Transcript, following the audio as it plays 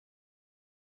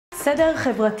סדר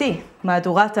חברתי,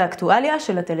 מהדורת האקטואליה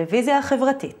של הטלוויזיה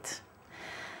החברתית.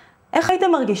 איך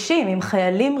הייתם מרגישים אם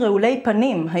חיילים רעולי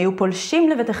פנים היו פולשים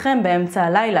לביתכם באמצע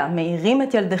הלילה, מעירים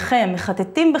את ילדיכם,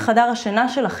 מחטטים בחדר השינה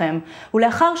שלכם,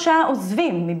 ולאחר שעה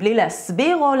עוזבים מבלי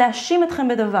להסביר או להאשים אתכם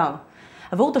בדבר?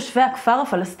 עבור תושבי הכפר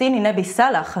הפלסטיני נבי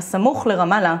סלאח, הסמוך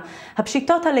לרמאללה,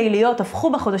 הפשיטות הליליות הפכו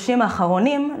בחודשים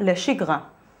האחרונים לשגרה.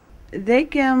 They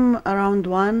came around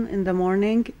 1 in the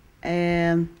morning.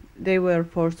 They were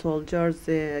 4 soldiers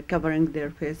covering their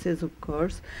faces, of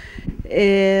course.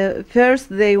 First,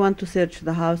 they want to search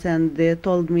the house, and they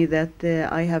told me that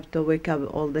I have to wake up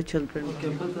all the children.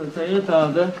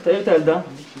 תעיר את הילדה.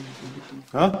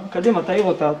 קדימה, תעיר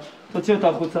אותה. תוציא אותה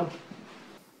החוצה.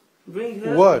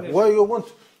 Why you want?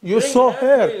 You saw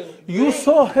her. You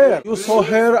saw her. You saw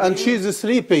her, and she's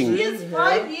sleeping. She is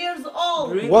 5 years old.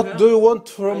 What do you want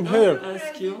from her?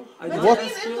 What?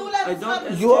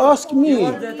 You ask me.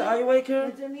 I wake her?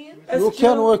 You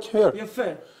can wake her. יפה.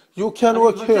 You can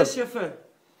wake her. מבקש יפה.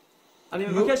 אני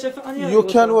מבקש יפה. You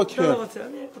can wake her.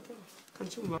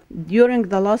 During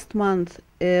the last month,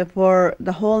 for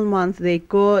the whole month, they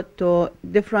go to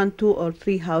different 2 or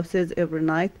 3 houses every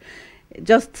night,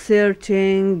 just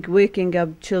searching, waking up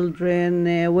children,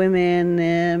 women,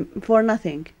 for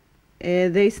nothing.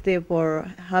 They stay for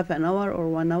half an hour or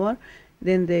 1 hour,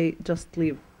 then they just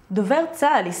leave. דובר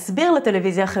צה"ל הסביר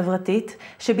לטלוויזיה החברתית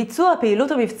שביצוע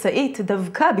הפעילות המבצעית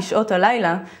דווקא בשעות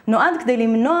הלילה נועד כדי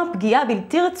למנוע פגיעה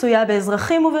בלתי רצויה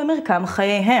באזרחים ובמרקם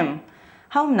חייהם.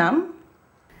 האמנם?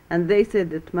 And they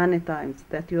said it many times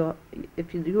that if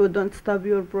you don't stop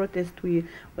your protest, we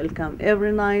will come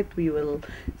every night, we will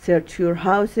search your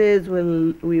houses,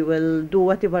 we will do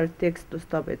whatever it takes to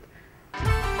stop it.